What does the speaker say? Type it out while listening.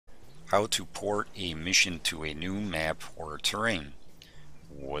How to port a mission to a new map or terrain.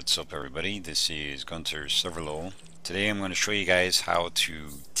 What's up everybody, this is Gunter Severlow. Today I'm going to show you guys how to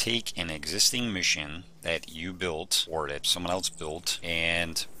take an existing mission that you built or that someone else built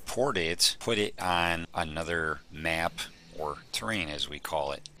and put it on another map or terrain as we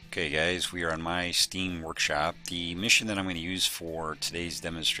call it. Okay guys, we are on my Steam workshop. The mission that I'm going to use for today's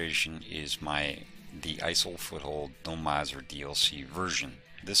demonstration is the ISIL Foothold No Mods or DLC version.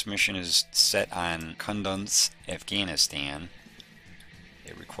 This mission is set on Kunduz, Afghanistan.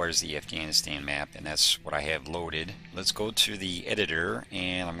 It requires the Afghanistan map, and that's what I have loaded. Let's go to the editor,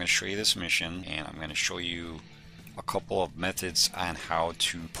 and I'm going to show you this mission, and I'm going to show you a couple of methods on how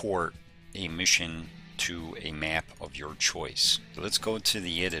to port a mission to a map of your choice. So let's go to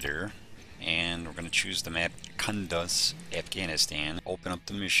the editor, and we're going to choose the map Kunduz, Afghanistan. Open up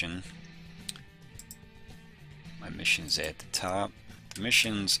the mission. My mission's at the top. The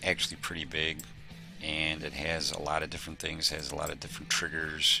mission's actually pretty big, and it has a lot of different things. It has a lot of different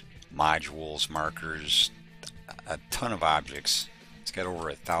triggers, modules, markers, a ton of objects. It's got over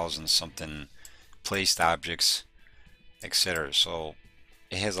 1,000 something placed objects, etc. So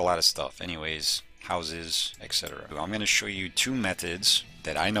it has a lot of stuff. Anyways, houses, etc. I'm going to show you two methods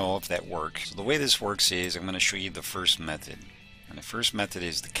that I know of that work. So the way this works is I'm going to show you the first method. And the first method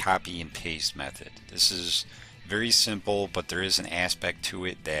is the copy and paste method. This is very simple, but there is an aspect to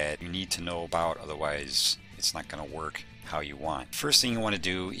it that you need to know about, otherwise it's not going to work how you want. First thing you want to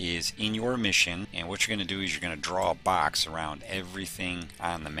do is in your mission, and what you're going to do is you're going to draw a box around everything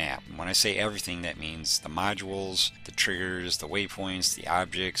on the map. And when I say everything, that means the modules, the triggers, the waypoints, the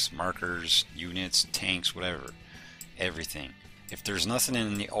objects, markers, units, tanks, whatever. Everything. If there's nothing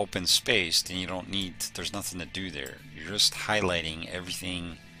in the open space, then there's nothing to do there. You're just highlighting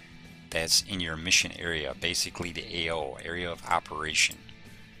everything that's in your mission area, basically the AO, area of operation.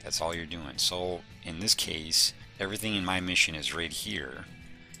 That's all you're doing. So in this case, everything in my mission is right here.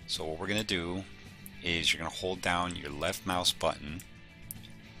 So what we're going to do is you're going to hold down your left mouse button,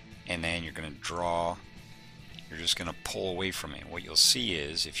 and then you're going to draw, you're just going to pull away from it. What you'll see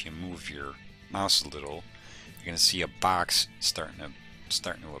is if you move your mouse a little, you're going to see a box starting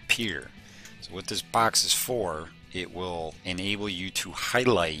to appear. So what this box is for, it will enable you to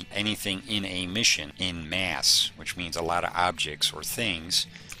highlight anything in a mission in mass, which means a lot of objects or things,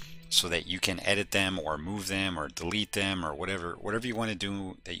 so that you can edit them or move them or delete them or whatever you want to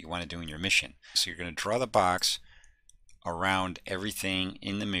do in your mission. So you're going to draw the box around everything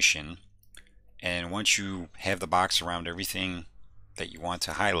in the mission, and once you have the box around everything that you want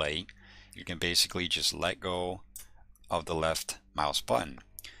to highlight, you can basically just let go of the left mouse button.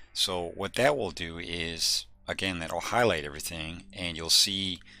 So what that will do is, again, that'll highlight everything, and you'll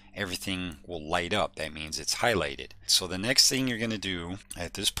see everything will light up. That means it's highlighted. So the next thing you're going to do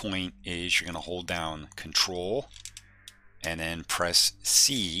at this point is you're going to hold down Control and then press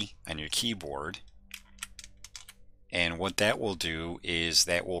C on your keyboard. And what that will do is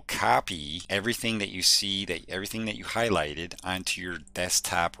that will copy everything that you see, everything that you highlighted onto your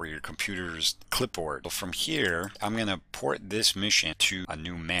desktop or your computer's clipboard. So from here, I'm going to port this mission to a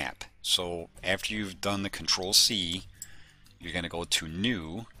new map. So after you've done the Control C, you're going to go to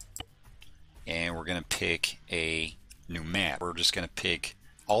New, and we're going to pick a new map. We're just going to pick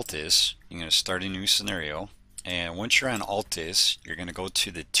Altis. You're going to start a new scenario. And once you're on Altis, you're going to go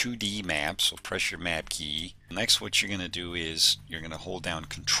to the 2D map, so press your map key. Next, what you're going to do is you're going to hold down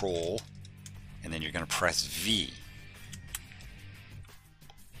Control, and then you're going to press V.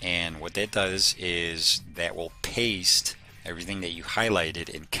 And what that does is that will paste everything that you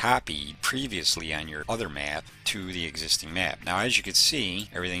highlighted and copied previously on your other map to the existing map. Now, as you can see,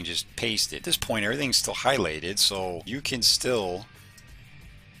 everything just pasted. At this point, everything's still highlighted, so you can still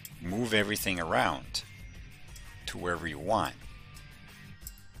move everything around to wherever you want.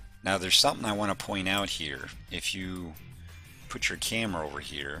 Now there's something I want to point out here. If you put your camera over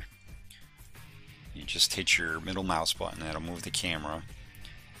here, you just hit your middle mouse button, that'll move the camera,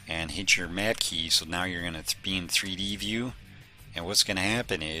 and hit your map key, so now you're going to be in 3D view. And what's going to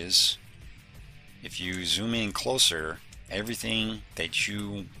happen is if you zoom in closer, everything that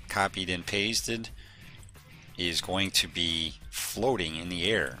you copied and pasted is going to be floating in the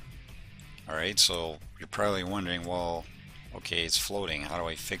air. Alright, so you're probably wondering, well, okay, it's floating, how do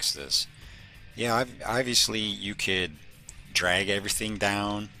I fix this? Yeah, obviously you could drag everything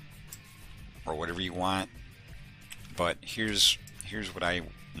down or whatever you want, but here's what I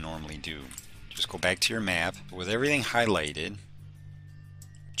normally do. Just go back to your map with everything highlighted,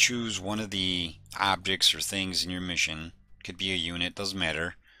 choose one of the objects or things in your mission. Could be a unit, doesn't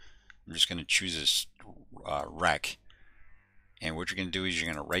matter. I'm just going to choose this wreck, And what you're going to do is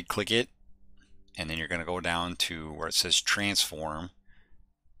you're going to right click it, and then you're going to go down to where it says transform,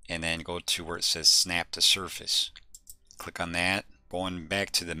 and then go to where it says snap to surface. Click on that. Going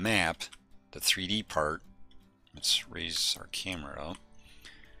back to the map, the 3D part, let's raise our camera up,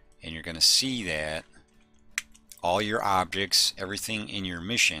 and you're going to see that all your objects, everything in your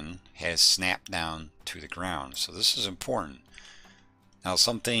mission has snapped down to the ground. So this is important. Now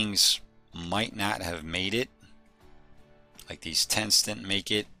some things might not have made it, like these tents didn't make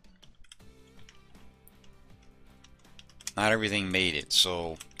it. Not everything made it,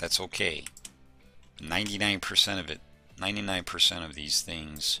 so that's okay. 99% of it, 99% of these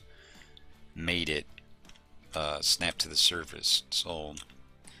things made it, snap to the surface. So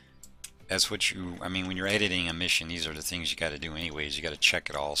that's what you, I mean, when you're editing a mission, these are the things you got to do anyways. You got to check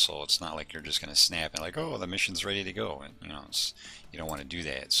it all, so it's not like you're just going to snap and like, oh, the mission's ready to go. And you know, you don't want to do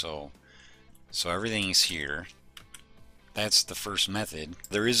that. So everything's here. That's the first method.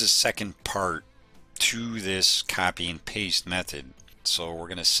 There is a second part to this copy and paste method. So we're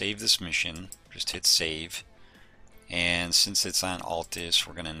going to save this mission. Just hit save. And since it's on Altis,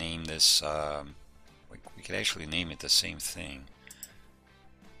 we're going to name this, we could actually name it the same thing.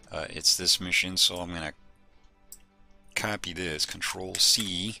 It's this mission, so I'm going to copy this, Control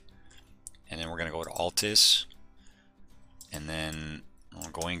C, and then we're going to go to Altis, and then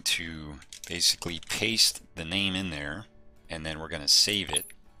I'm going to basically paste the name in there, and then we're going to save it.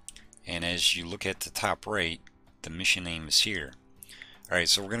 And as you look at the top right, the mission name is here. Alright,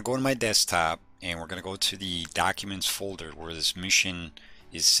 so we're going to go to my desktop, and we're going to go to the Documents folder where this mission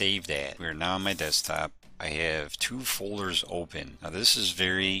is saved at. We're now on my desktop. I have two folders open. Now this is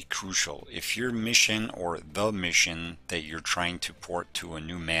very crucial. If your mission or the mission that you're trying to port to a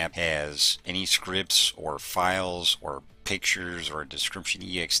new map has any scripts or files or pictures or a description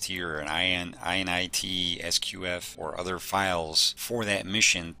ext or an init, sqf or other files for that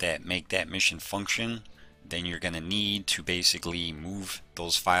mission that make that mission function, then you're going to need to basically move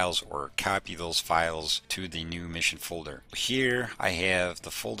those files or copy those files to the new mission folder. Here I have the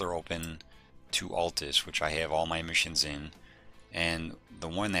folder open to Altis, which I have all my missions in, and the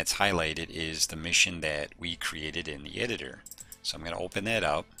one that's highlighted is the mission that we created in the editor. So I'm going to open that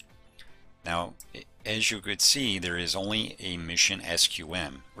up. Now as you could see, there is only a mission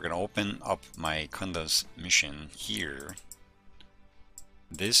SQM. We're going to open up my Kunda's mission here.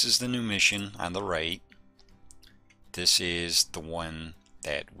 This is the new mission on the right. This is the one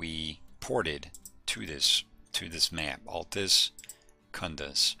that we ported to this map, Altis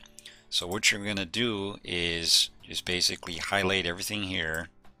Kunda's. So what you're going to do is just basically highlight everything here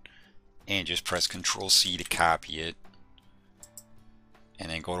and just press Control C to copy it, and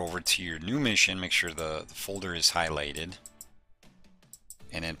then go over to your new mission, make sure the folder is highlighted,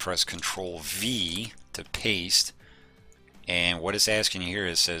 and then press Control V to paste. And what it's asking you here,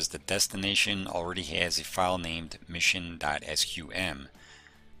 it says the destination already has a file named mission.sqm.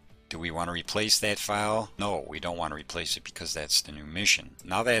 Do we want to replace that file? No, we don't want to replace it because that's the new mission.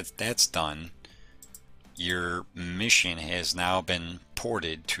 Now that that's done, your mission has now been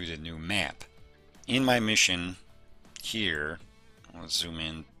ported to the new map. In my mission here, I'll zoom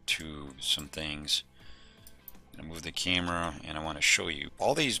in to some things. I'm going to move the camera and I want to show you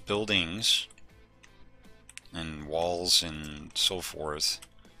all these buildings and walls and so forth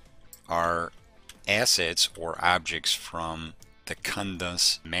are assets or objects from the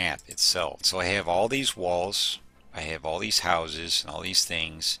Kunda's map itself. So I have all these walls, I have all these houses and all these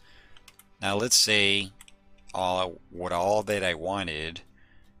things. Now let's say all that I wanted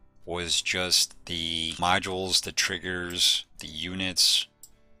was just the modules, the triggers, the units,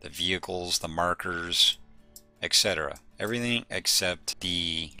 the vehicles, the markers, etc. Everything except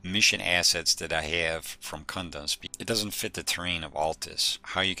the mission assets that I have from Kunda's. It doesn't fit the terrain of Altis.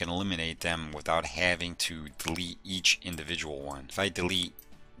 How you can eliminate them without having to delete each individual one. If I delete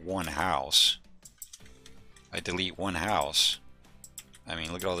one house, I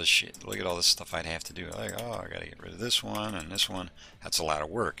mean, look at all this shit. Look at all this stuff I'd have to do. Like, oh, I gotta get rid of this one and this one. That's a lot of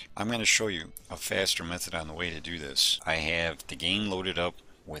work. I'm going to show you a faster method on the way to do this. I have the game loaded up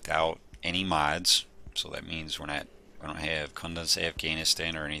without any mods. So that means we don't have Kunda's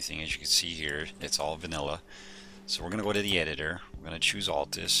Afghanistan or anything. As you can see here, it's all vanilla. So we're going to go to the editor. We're going to choose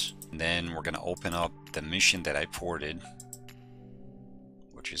Altis. And then we're going to open up the mission that I ported,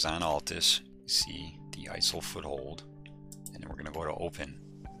 which is on Altis. You see the ISO foothold. And then we're going to go to open.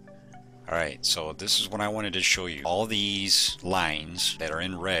 Alright, so this is what I wanted to show you. All these lines that are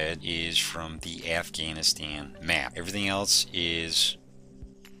in red is from the Afghanistan map. Everything else is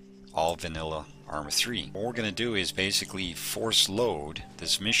all vanilla Arma 3. What we're going to do is basically force load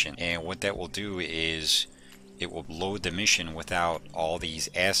this mission, and what that will do is it will load the mission without all these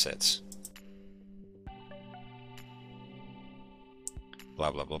assets.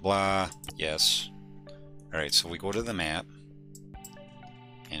 Blah blah blah blah. Yes. Alright, so we go to the map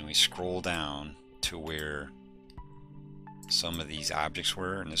and we scroll down to where some of these objects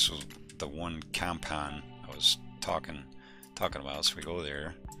were, and this was the one compound I was talking about. So we go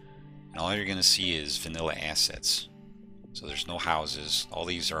there, and all you're gonna see is vanilla assets. So there's no houses. All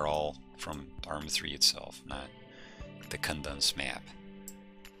these are all from Arma 3 itself, not the condensed map.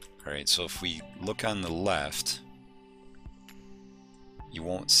 Alright, so if we look on the left, you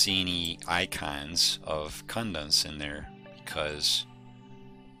won't see any icons of condense in there because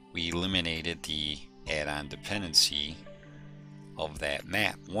we eliminated the add-on dependency of that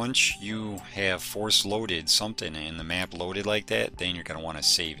map. Once you have force loaded something and the map loaded like that, then you're going to want to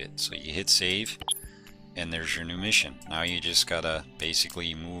save it. So you hit save and there's your new mission. Now you just gotta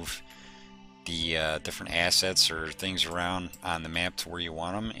basically move the different assets or things around on the map to where you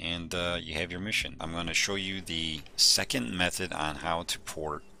want them, and you have your mission. I'm going to show you the second method on how to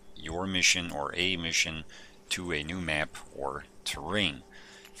port your mission or a mission to a new map or terrain.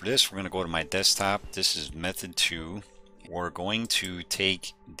 For this, we're going to go to my desktop. This is method 2. We're going to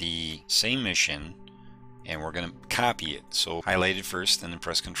take the same mission and we're going to copy it. So highlight it first and then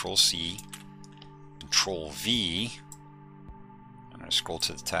press Control C, Control V. I'm going to scroll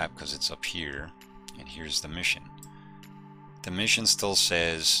to the top because it's up here, and here's the mission. The mission still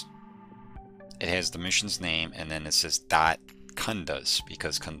says, it has the mission's name and then it says .Kunduz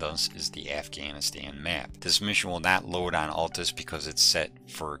because Kunduz is the Afghanistan map. This mission will not load on Altus because it's set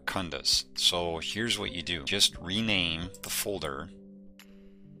for Kunduz. So here's what you do. Just rename the folder.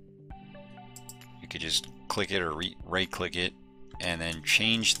 You could just click it or right click it and then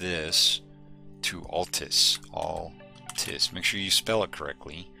change this to Altus. Altus. Make sure you spell it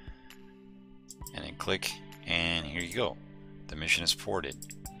correctly. And then click, and here you go. The mission is ported.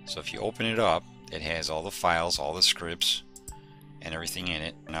 So if you open it up, it has all the files, all the scripts, and everything in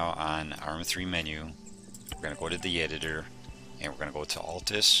it. Now on Arma 3 menu, we're going to go to the editor, and we're going to go to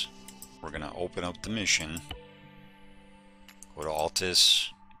Altus. We're going to open up the mission. Go to Altus,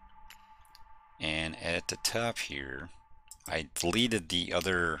 and at the top here, I deleted the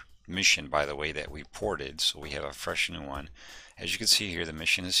other mission, by the way, that we ported, so we have a fresh new one. As you can see here, the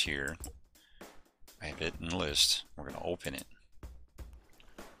mission is here. I have it in the list. We're going to open it.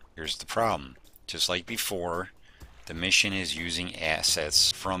 Here's the problem. Just like before, the mission is using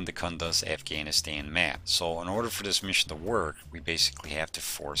assets from the Kunduz Afghanistan map. So in order for this mission to work, we basically have to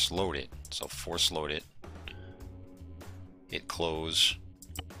force load it. So force load it, hit close,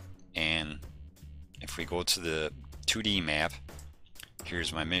 and if we go to the 2D map,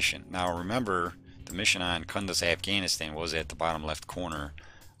 here's my mission. Now remember, the mission on Kunduz Afghanistan was at the bottom left corner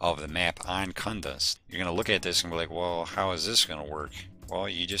of the map on Kunduz. You're going to look at this and be like, well, how is this going to work? Well,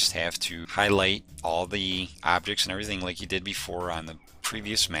 you just have to highlight all the objects and everything like you did before on the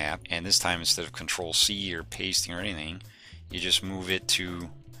previous map, and this time instead of Control C or pasting or anything, you just move it to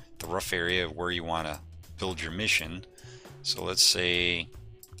the rough area where you want to build your mission. So let's say,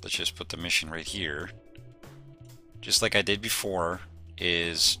 let's just put the mission right here. Just like I did before,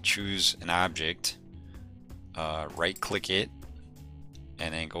 is choose an object, right click it,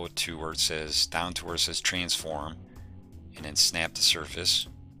 and then go to where it says, down to where it says transform, and then snap the surface,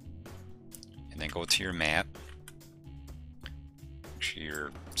 and then go to your map. Make sure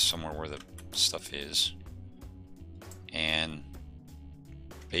you're somewhere where the stuff is, and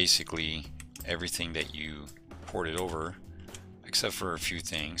basically everything that you ported over, except for a few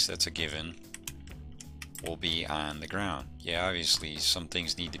things, that's a given, will be on the ground. Yeah, obviously some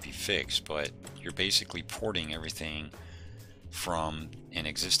things need to be fixed, but you're basically porting everything from an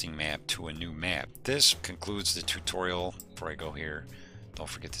existing map to a new map. This concludes the tutorial. Before I go here, don't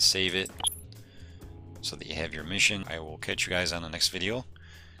forget to save it so that you have your mission. I will catch you guys on the next video.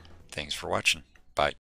 Thanks for watching. Bye.